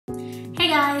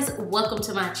guys, welcome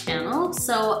to my channel.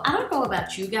 So I don't know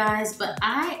about you guys, but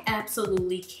I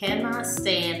absolutely cannot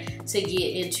stand to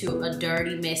get into a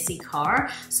dirty, messy car.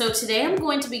 So today I'm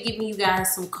going to be giving you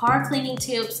guys some car cleaning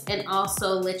tips and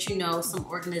also let you know some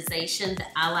organization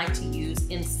that I like to use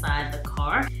inside the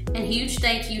car. And huge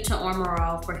thank you to Armor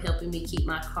All for helping me keep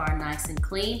my car nice and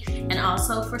clean, and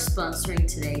also for sponsoring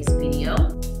today's video.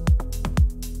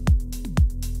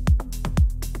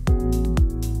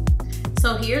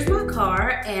 So here's my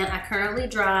car, and I currently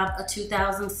drive a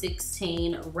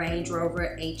 2016 Range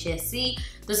Rover HSE.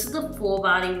 This is the full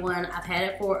body one. I've had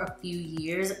it for a few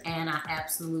years and I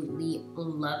absolutely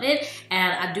love it.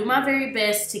 And I do my very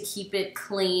best to keep it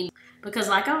clean, because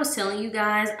like I was telling you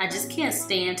guys, I just can't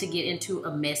stand to get into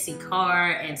a messy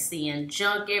car and seeing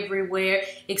junk everywhere,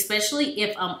 especially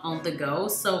if I'm on the go.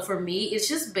 So for me, it's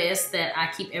just best that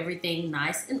I keep everything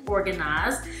nice and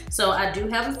organized. So I do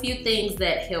have a few things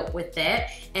that help with that.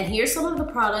 And here's some of the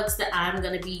products that I'm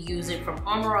gonna be using from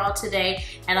Armor All today.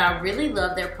 And I really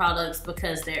love their products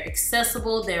because they're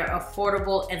accessible, they're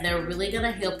affordable, and they're really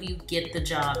gonna help you get the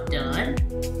job done.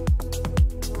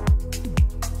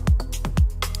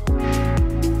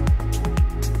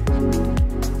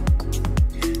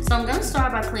 So I'm gonna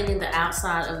start by cleaning the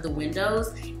outside of the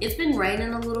windows. It's been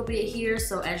raining a little bit here,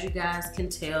 so as you guys can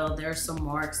tell, there's some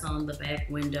marks on the back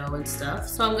window and stuff.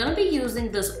 So I'm gonna be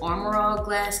using this Armor All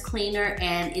glass cleaner,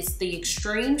 and it's the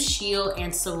Extreme Shield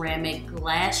and Ceramic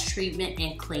Glass Treatment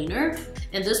and Cleaner.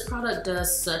 And this product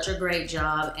does such a great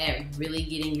job at really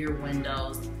getting your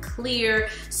windows clear.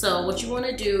 So what you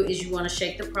wanna do is you wanna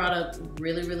shake the product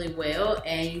really, really well,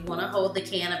 and you wanna hold the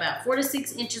can about 4 to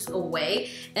 6 inches away.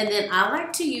 And then I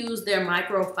like to use their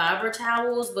microfiber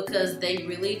towels because they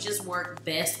really just work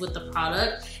best with the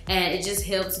product, and it just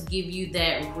helps give you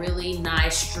that really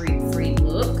nice streak-free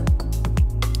look.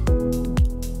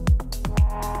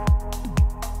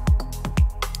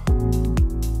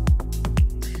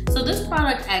 So this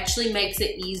product actually makes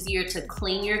it easier to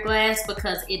clean your glass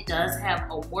because it does have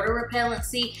a water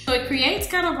repellency. So it creates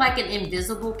kind of like an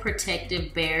invisible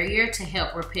protective barrier to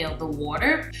help repel the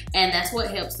water. And that's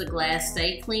what helps the glass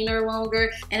stay cleaner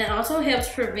longer. And it also helps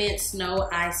prevent snow,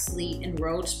 ice, sleet, and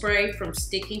road spray from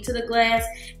sticking to the glass.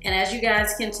 And as you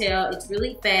guys can tell, it's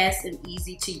really fast and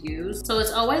easy to use. So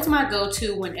it's always my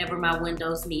go-to whenever my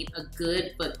windows need a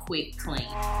good but quick clean.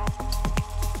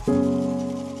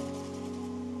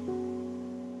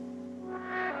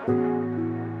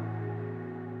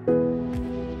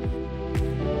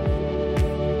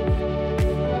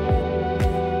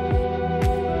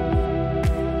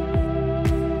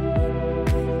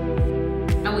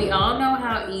 We all know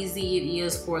how easy it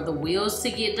is for the wheels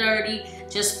to get dirty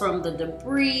just from the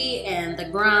debris and the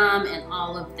grime and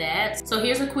all of that. So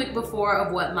here's a quick before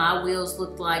of what my wheels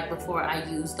looked like before I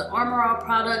used the Armor All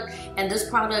product. And this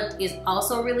product is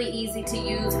also really easy to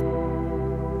use.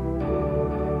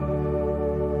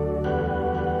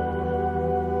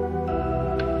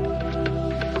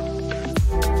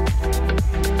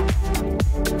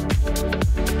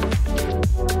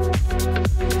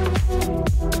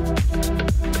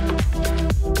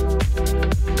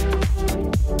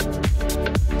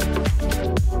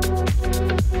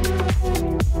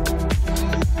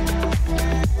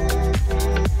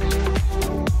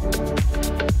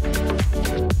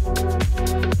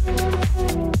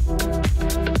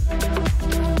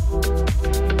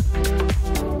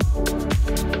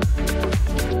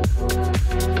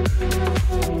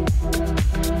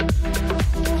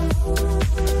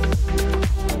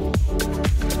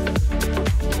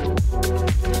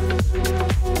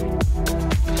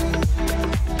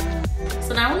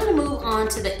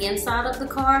 To the inside of the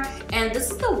car, and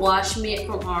this is the wash mitt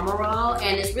from Armor All,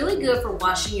 and it's really good for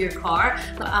washing your car,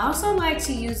 but I also like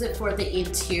to use it for the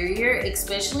interior,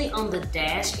 especially on the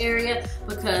dash area,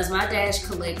 because my dash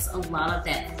collects a lot of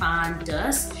that fine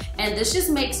dust, and this just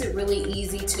makes it really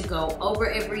easy to go over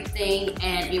everything,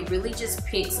 and it really just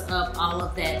picks up all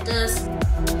of that dust.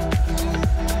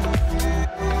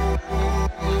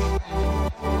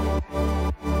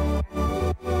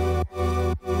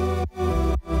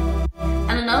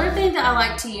 Another thing that I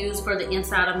like to use for the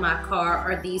inside of my car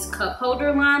are these cup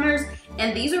holder liners,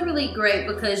 and these are really great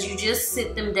because you just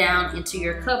sit them down into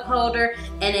your cup holder,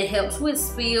 and it helps with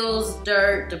spills,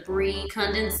 dirt, debris,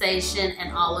 condensation,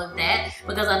 and all of that,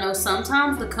 because I know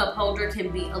sometimes the cup holder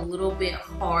can be a little bit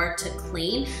hard to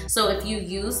clean. So if you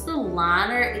use the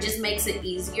liner, it just makes it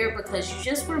easier because you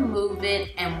just remove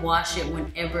it and wash it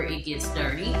whenever it gets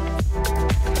dirty.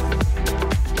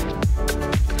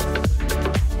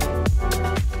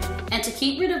 And And to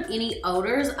keep rid of any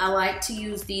odors, I like to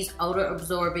use these odor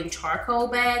absorbing charcoal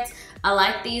bags. I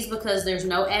like these because there's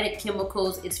no added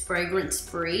chemicals, it's fragrance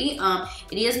free.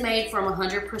 It is made from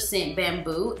 100%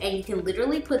 bamboo and you can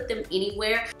literally put them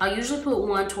anywhere. I usually put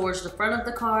one towards the front of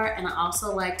the car, and I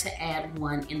also like to add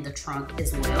one in the trunk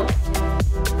as well.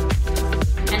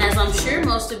 And as I'm sure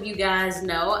most of you guys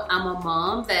know, I'm a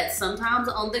mom that's sometimes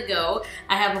on the go.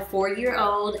 I have a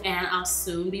 4-year-old and I'll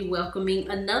soon be welcoming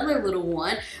another little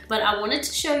one. But I wanted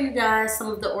to show you guys some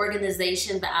of the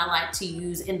organization that I like to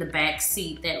use in the back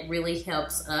seat that really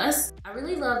helps us. I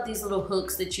really love these little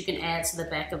hooks that you can add to the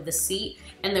back of the seat,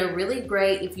 and they're really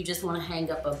great if you just want to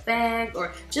hang up a bag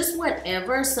or just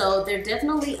whatever. So they're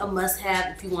definitely a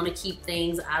must-have if you want to keep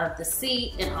things out of the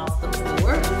seat and off the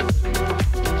floor.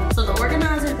 So the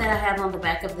organizer that I have on the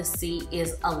back of the seat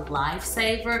is a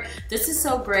lifesaver. This is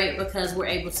so great because we're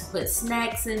able to put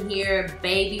snacks in here,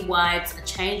 baby wipes, a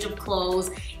change of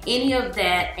clothes, any of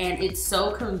that, and it's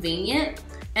so convenient.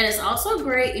 And it's also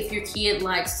great if your kid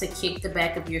likes to kick the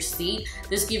back of your seat.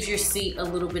 This gives your seat a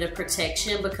little bit of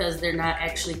protection because they're not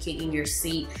actually kicking your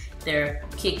seat. They're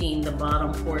kicking the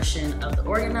bottom portion of the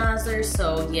organizer.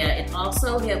 So yeah, it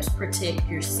also helps protect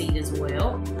your seat as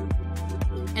well.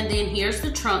 And then here's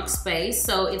the trunk space.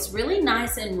 So it's really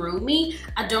nice and roomy.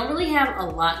 I don't really have a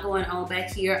lot going on back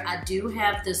here. I do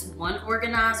have this one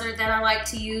organizer that I like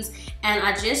to use, and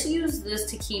I just use this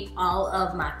to keep all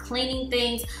of my cleaning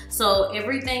things. So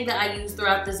everything that I use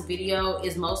throughout this video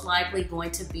is most likely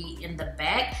going to be in the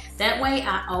back. That way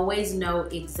I always know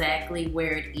exactly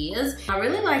where it is. I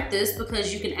really like this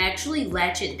because you can actually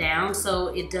latch it down so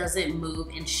it doesn't move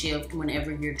and shift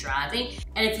whenever you're driving.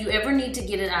 And if you ever need to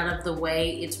get it out of the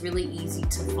way, it's really easy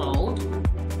to fold.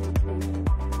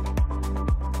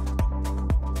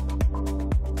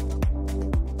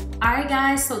 Alright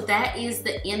guys, so that is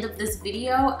the end of this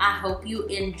video. I hope you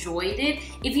enjoyed it.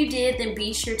 If you did, then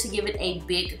be sure to give it a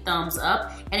big thumbs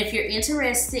up. And if you're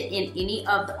interested in any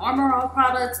of the Armor All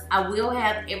products, I will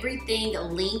have everything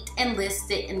linked and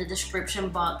listed in the description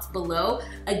box below.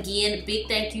 Again, big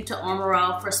thank you to Armor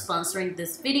All for sponsoring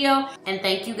this video. And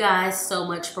thank you guys so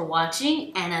much for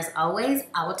watching. And as always,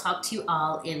 I will talk to you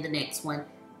all in the next one.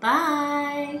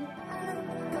 Bye!